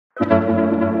Hey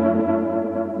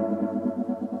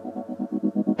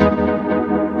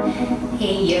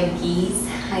yogis,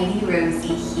 Heidi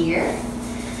Rosie here.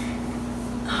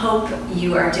 Hope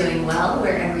you are doing well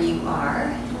wherever you are,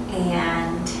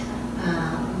 and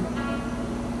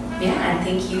and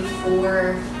thank you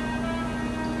for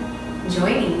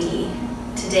joining me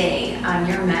today on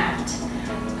your mat.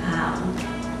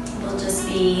 We'll just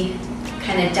be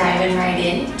kind of diving right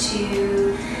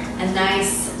into a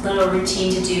nice little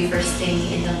routine to do first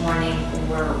thing in the morning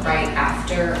or right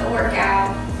after a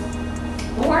workout,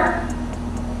 or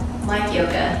like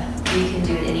yoga, you can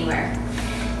do it anywhere.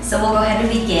 So we'll go ahead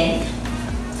and begin.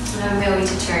 I'm going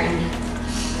to turn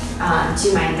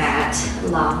to my mat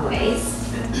long ways.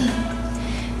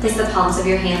 Place the palms of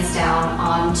your hands down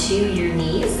onto your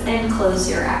knees and close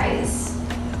your eyes.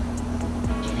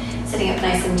 Sitting up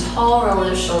nice and tall, roll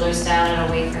those shoulders down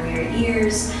and away from your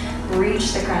ears.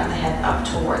 Reach the crown of the head up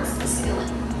towards the ceiling.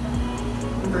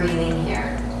 Breathing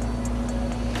here.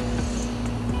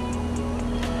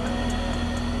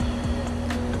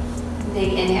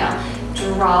 Big inhale.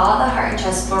 Draw the heart and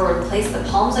chest forward. Place the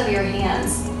palms of your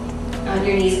hands on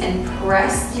your knees and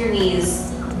press your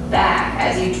knees back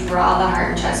as you draw the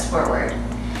heart and chest forward.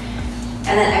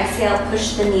 And then exhale,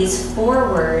 push the knees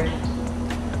forward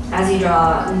as you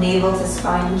draw navel to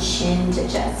spine, chin to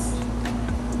chest.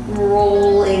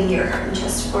 Rolling your heart and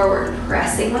chest forward,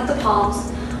 pressing with the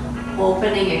palms,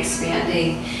 opening,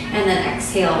 expanding, and then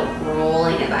exhale,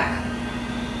 rolling it back.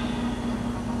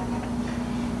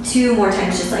 2 more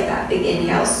times just like that. Big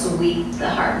inhale, sweep the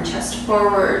heart and chest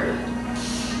forward,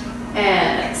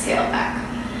 and exhale back.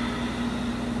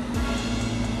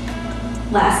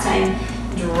 Last time,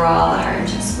 draw the heart and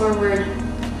chest forward,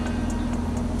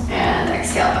 and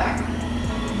exhale back.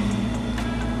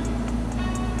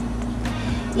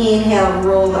 Inhale,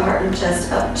 roll the heart and chest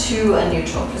up to a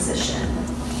neutral position.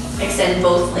 Extend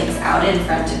both legs out in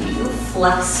front of you.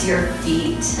 Flex your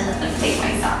feet. I'm going to take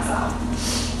my socks off.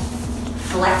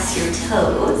 Flex your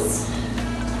toes.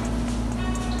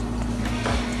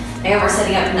 And we're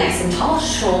sitting up nice and tall.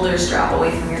 Shoulders drop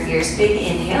away from your ears. Big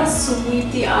inhale, sweep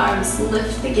the arms,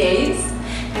 lift the gaze.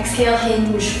 Exhale,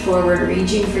 hinge forward,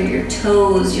 reaching for your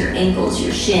toes, your ankles,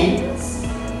 your shins.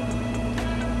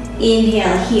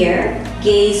 Inhale here,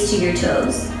 gaze to your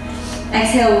toes.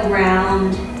 Exhale,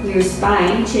 round your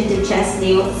spine, chin to chest,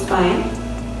 navel to spine.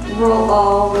 Roll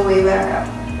all the way back up.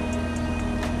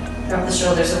 Drop the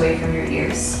shoulders away from your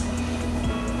ears.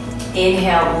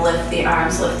 Inhale, lift the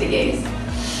arms, lift the gaze.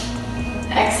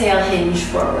 Exhale, hinge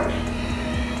forward.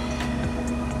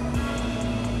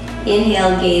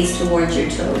 Inhale, gaze towards your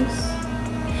toes.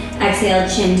 Exhale,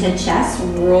 chin to chest,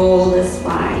 roll the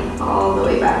spine all the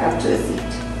way back up to a seat.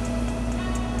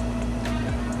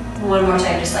 One more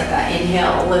time, just like that.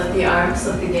 Inhale, lift the arms,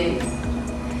 lift the gaze.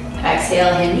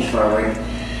 Exhale, hinge forward.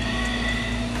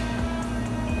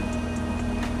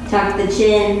 Tuck the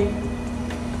chin,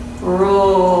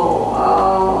 roll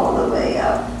all the way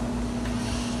up.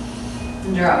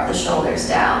 Drop the shoulders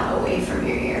down away from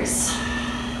your ears.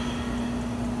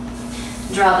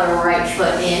 Draw the right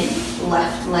foot in,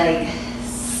 left leg,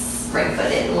 right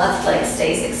foot in, left leg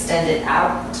stays extended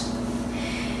out.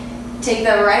 Take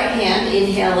the right hand,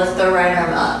 inhale, lift the right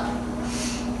arm up.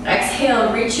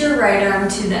 Exhale, reach your right arm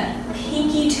to the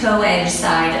pinky toe edge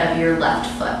side of your left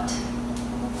foot,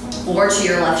 or to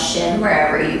your left shin,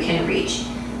 wherever you can reach.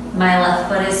 My left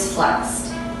foot is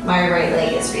flexed, my right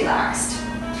leg is relaxed.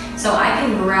 So I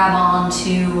can grab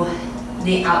onto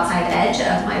the outside edge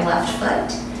of my left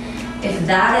foot. If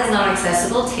that is not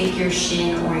accessible, take your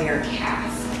shin or your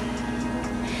calf.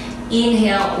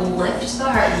 Inhale, lift the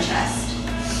heart and chest.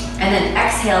 And then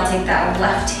exhale, take that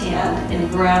left hand and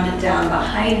ground it down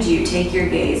behind you. Take your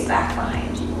gaze back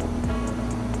behind you.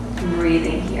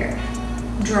 Breathing here.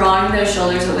 Drawing those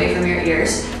shoulders away from your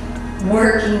ears.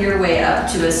 Working your way up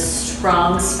to a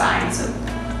strong spine. So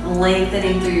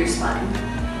lengthening through your spine.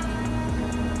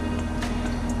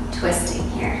 Twisting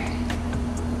here.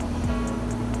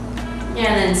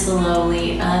 And then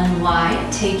slowly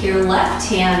unwind. Take your left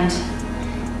hand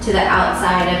to the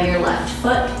outside of your left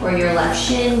foot or your left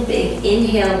shin. Big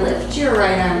inhale, lift your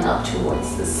right arm up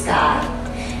towards the sky.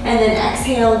 And then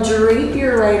exhale, drape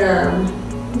your right arm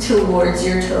towards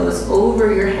your toes,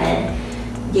 over your head,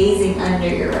 gazing under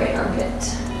your right armpit.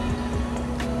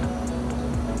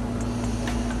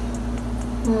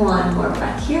 One more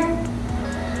breath here.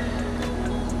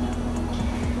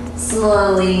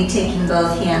 Slowly taking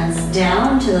both hands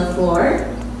down to the floor.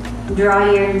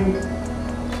 Draw your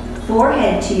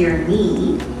forehead to your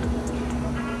knee.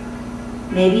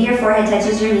 Maybe your forehead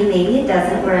touches your knee, maybe it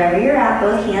doesn't. Wherever you're at,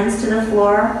 both hands to the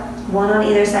floor. one on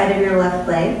either side of your left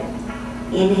leg.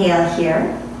 Inhale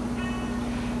here.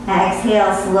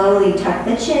 Exhale, slowly tuck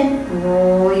the chin,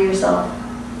 roll yourself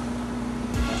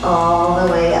all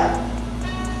the way up.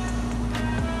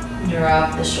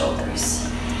 Drop the shoulders.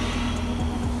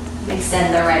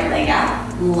 Extend the right leg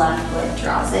out, left leg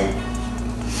draws in.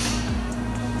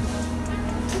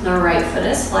 The right foot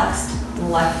is flexed,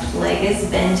 left leg is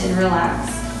bent and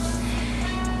relaxed.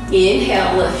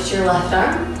 Inhale, lift your left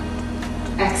arm.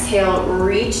 Exhale,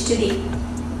 reach to the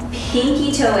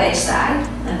pinky toe edge side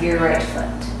of your right foot.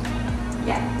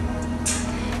 Yeah.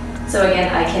 So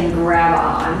again, I can grab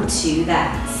on to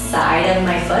that side of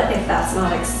my foot if that's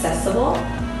not accessible.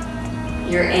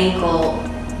 Your ankle,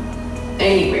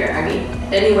 anywhere, I mean,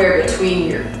 anywhere between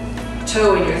your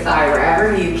toe and your thigh,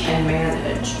 wherever you can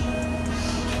manage.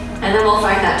 And then we'll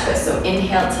find that twist. So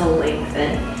inhale to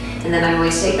lengthen. And then I'm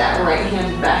going to take that right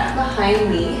hand back behind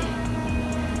me.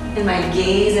 And my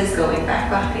gaze is going back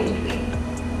behind me.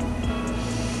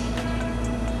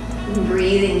 And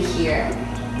breathing here.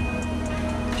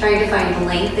 Trying to find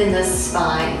length in the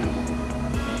spine.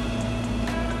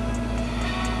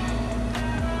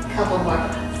 Couple more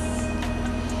breaths.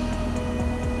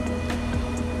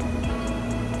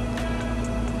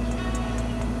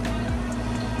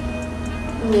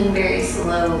 And then very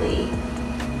slowly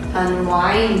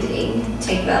unwinding,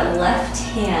 take that left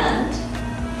hand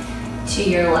to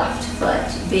your left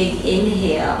foot. Big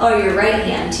inhale, or your right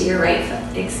hand to your right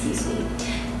foot, excuse me.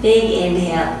 Big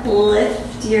inhale,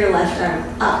 lift your left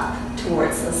arm up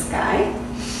towards the sky.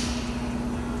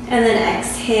 And then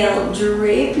exhale,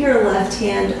 drape your left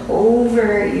hand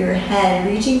over your head,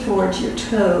 reaching forward to your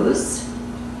toes.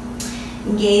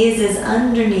 Gaze is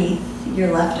underneath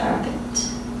your left armpit.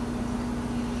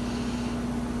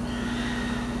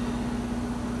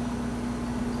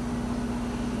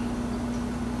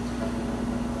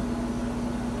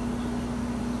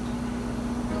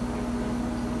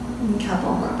 A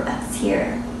couple more breaths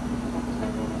here.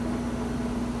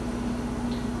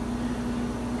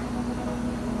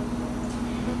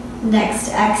 Next,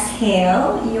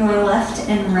 exhale, your left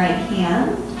and right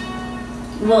hand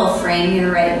will frame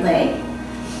your right leg,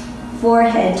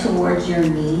 forehead towards your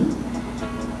knee.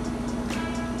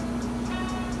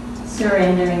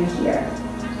 Surrendering here.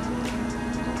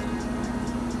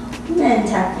 And then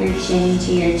tuck your chin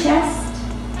to your chest.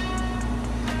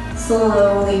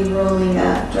 Slowly rolling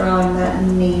up, drawing that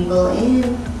navel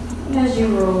in as you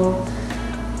roll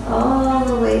all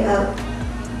the way up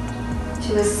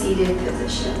to a seated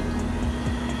position.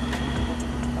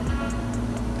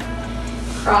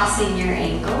 Crossing your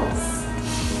ankles,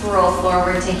 roll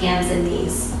forward to hands and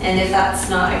knees. And if that's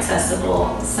not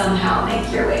accessible, somehow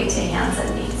make your way to hands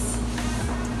and knees.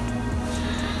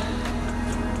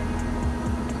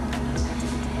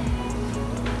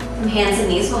 From hands and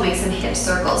knees, we'll make some hip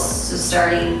circles. So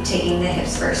taking the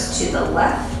hips first to the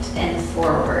left and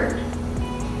forward.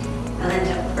 And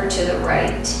then over to the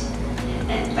right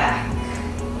and back.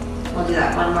 We'll do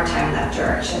that one more time in that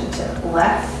direction. To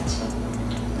left,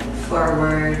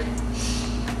 forward.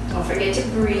 Don't forget to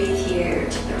breathe here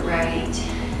to the right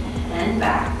and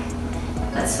back.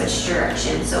 Let's switch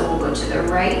direction. So we'll go to the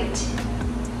right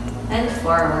and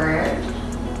forward.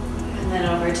 And then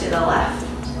over to the left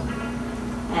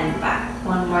and back.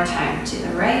 One more time to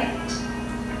the right,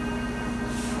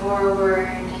 forward,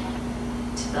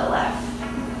 to the left,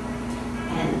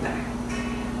 and back.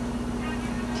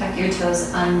 Tuck your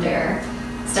toes under.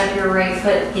 Step your right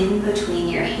foot in between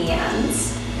your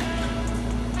hands.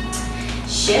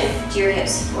 Shift your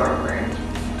hips forward.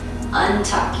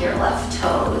 Untuck your left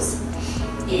toes.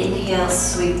 Inhale,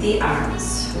 sweep the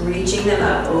arms, reaching them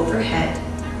up overhead.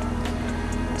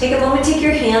 Take a moment, take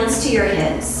your hands to your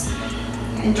hips.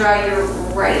 And draw your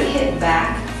right hip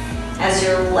back as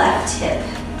your left hip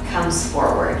comes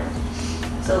forward.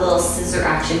 So a little scissor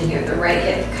action here. The right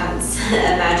hip comes,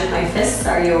 imagine my fists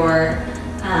are your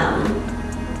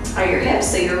hips.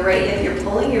 So your right hip, you're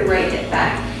pulling your right hip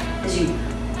back as you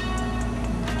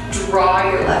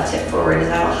draw your left hip forward, and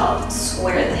that'll help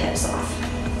square the hips off.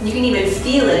 You can even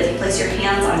feel it if you place your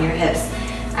hands on your hips.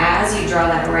 As you draw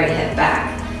that right hip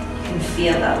back, you can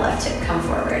feel that left hip come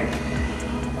forward.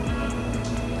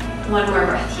 One more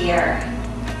breath here.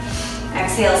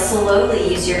 Exhale,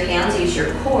 slowly use your hands, use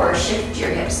your core, shift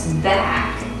your hips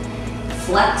back.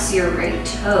 Flex your right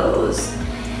toes.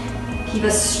 Keep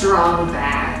a strong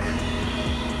back.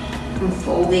 And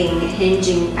folding,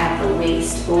 hinging at the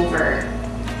waist over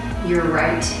your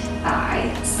right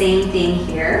thigh. Same thing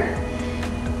here.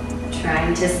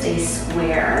 Trying to stay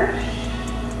square.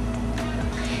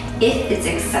 If it's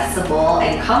accessible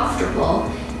and comfortable,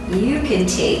 you can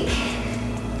take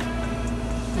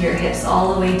your hips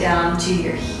all the way down to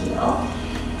your heel.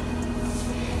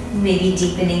 Maybe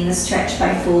deepening the stretch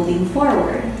by folding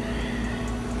forward.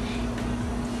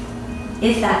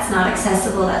 If that's not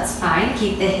accessible, that's fine.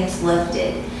 Keep the hips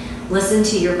lifted. Listen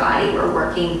to your body. We're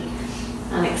working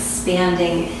on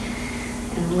expanding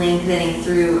and lengthening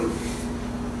through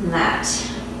that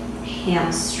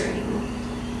hamstring.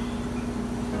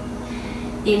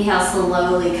 Inhale,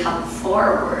 slowly come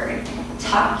forward.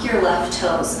 Tuck your left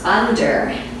toes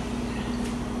under.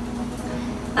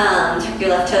 Tuck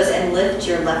your left toes and lift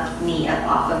your left knee up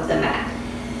off of the mat.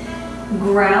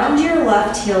 Ground your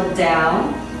left heel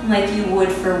down like you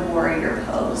would for warrior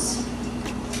pose.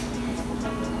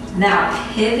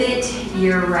 Now pivot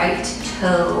your right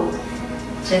toe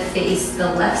to face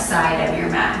the left side of your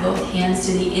mat, both hands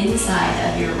to the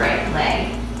inside of your right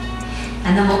leg.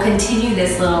 And then we'll continue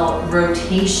this little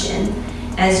rotation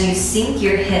as you sink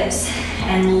your hips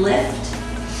and lift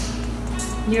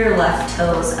your left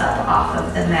toes up off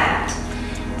of the mat.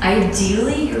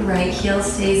 Ideally, your right heel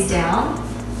stays down.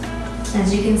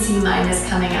 As you can see, mine is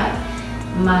coming up.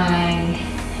 My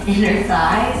inner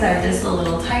thighs are just a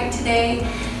little tight today,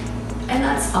 and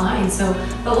that's fine.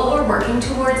 But what we're working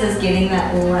towards is getting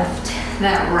that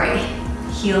right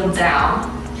heel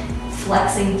down,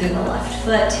 flexing through the left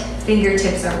foot,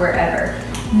 fingertips are wherever.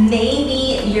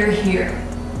 Maybe you're here,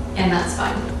 and that's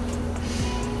fine.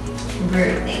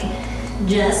 Breathing,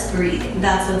 just breathing,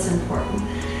 that's what's important.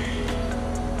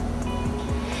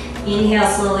 Inhale,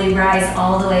 slowly rise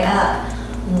all the way up.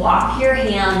 Walk your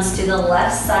hands to the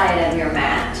left side of your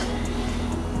mat.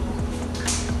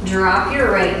 Drop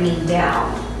your right knee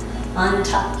down.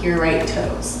 Untuck your right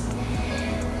toes.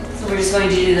 So we're just going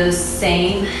to do those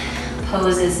same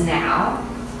poses now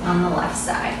on the left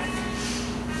side.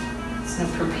 So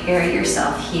prepare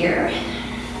yourself here.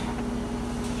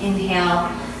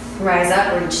 Inhale, rise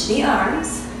up, reach the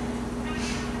arms.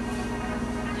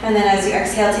 And then as you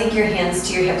exhale, take your hands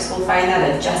to your hips. We'll find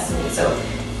that adjustment. So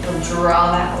you'll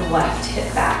draw that left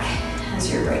hip back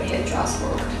as your right hip draws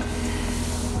forward.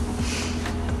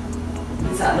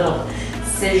 It's that little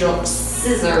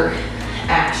scissor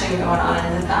action going on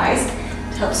in the thighs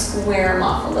to help square them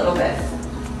off a little bit.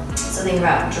 So think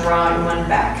about drawing one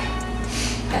back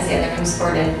as the other comes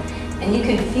forward in. And you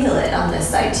can feel it on this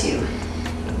side too. You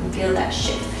can feel that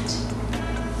shift.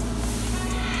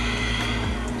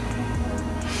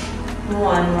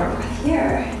 One more breath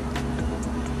here.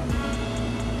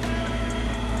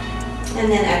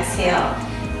 And then exhale,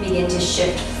 begin to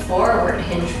shift forward,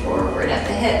 hinge forward at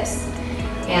the hips.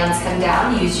 Hands come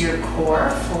down, use your core,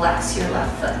 flex your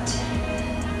left foot.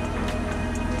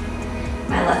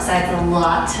 My left side's a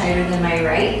lot tighter than my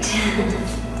right.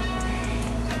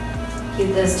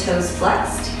 Keep those toes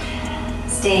flexed,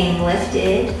 staying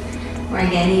lifted, or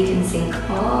again you can sink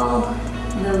all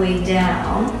the way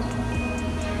down.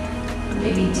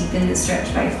 Maybe deepen the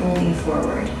stretch by folding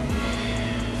forward.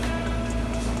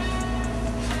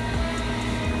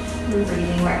 And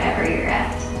breathing wherever you're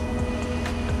at.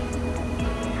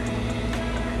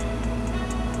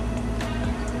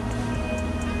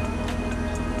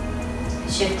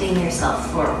 Shifting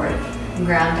yourself forward.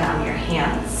 Ground down your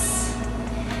hands.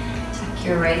 Tuck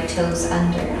your right toes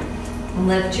under.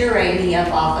 Lift your right knee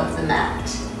up off of the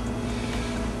mat.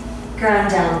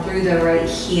 Ground down through the right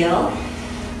heel.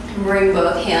 Bring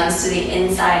both hands to the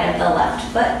inside of the left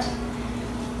foot.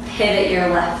 Pivot your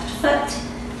left foot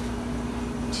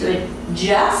to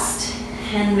adjust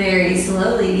and very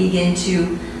slowly begin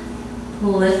to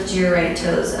lift your right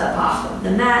toes up off of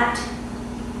the mat.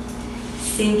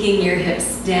 Sinking your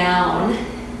hips down.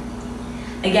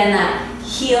 Again, that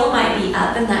heel might be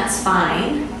up and that's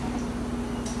fine.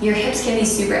 Your hips can be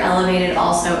super elevated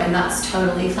also, and that's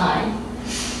totally fine.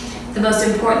 The most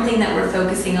important thing that we're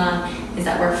focusing on is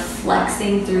that we're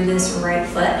flexing through this right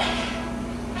foot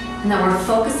and that we're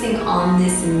focusing on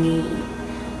this knee.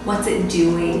 What's it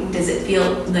doing? Does it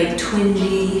feel like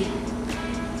twingy?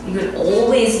 You can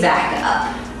always back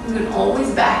up. You can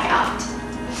always back out.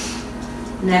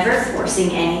 Never forcing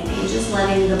anything, just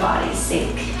letting the body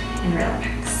sink and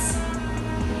relax.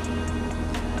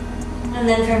 And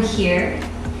then from here,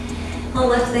 we'll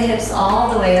lift the hips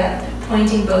all the way up,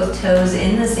 pointing both toes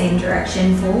in the same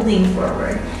direction, folding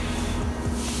forward.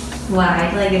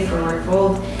 Wide-legged forward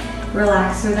fold.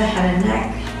 Relax through the head and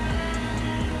neck.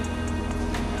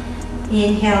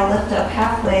 Inhale, lift up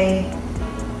halfway,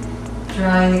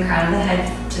 drawing the crown of the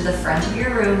head to the front of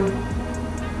your room.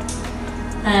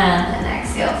 And then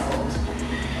exhale, fold.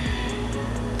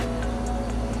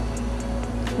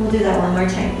 We'll do that one more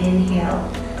time. Inhale,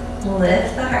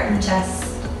 lift the heart and chest.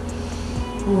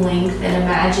 Lengthen,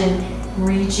 imagine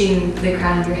reaching the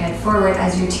crown of your head forward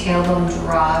as your tailbone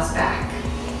draws back.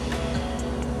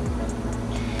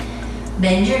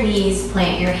 Bend your knees,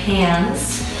 plant your hands,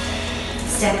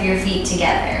 step your feet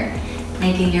together,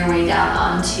 making your way down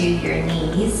onto your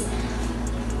knees.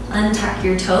 Untuck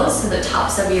your toes so the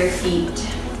tops of your feet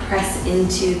press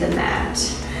into the mat.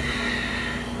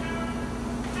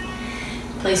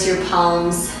 Place your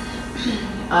palms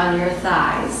on your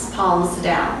thighs, palms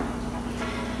down.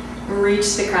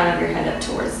 Reach the crown of your head up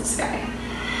towards the sky.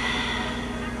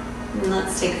 And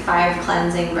let's take 5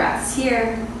 cleansing breaths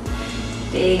here.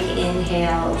 Big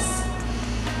inhales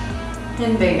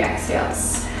and big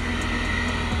exhales.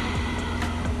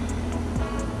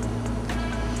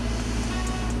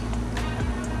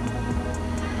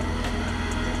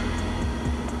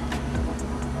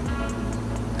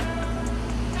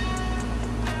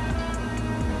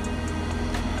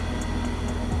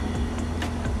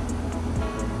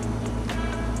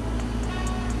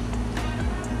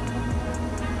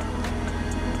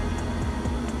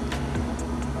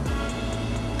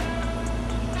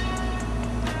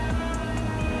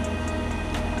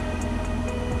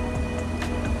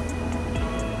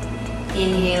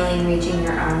 Inhaling, reaching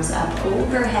your arms up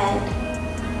overhead,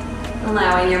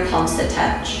 allowing your palms to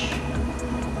touch.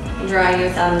 Draw your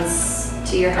thumbs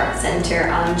to your heart center,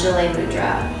 Anjali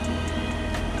Mudra.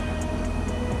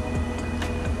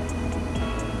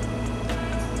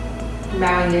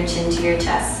 Bowing your chin to your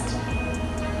chest.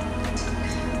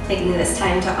 Taking this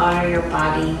time to honor your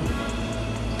body,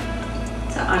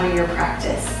 to honor your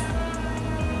practice,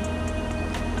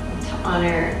 to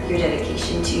honor your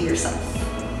dedication to yourself.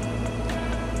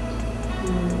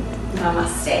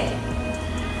 Namaste.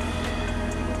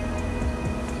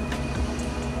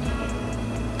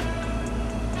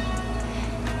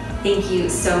 Thank you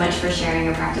so much for sharing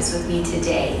your practice with me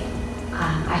today.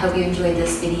 I hope you enjoyed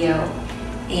this video.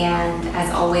 And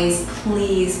as always,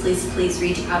 please, please, please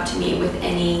reach out to me with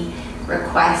any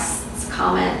requests,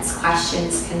 comments,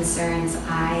 questions, concerns.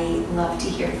 I love to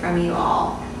hear from you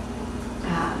all.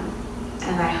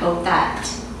 And I hope that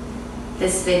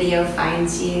this video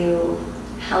finds you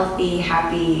healthy,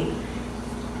 happy,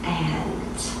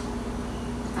 and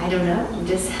I don't know,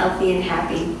 just healthy and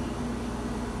happy.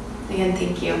 Again,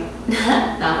 thank you.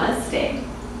 Namaste.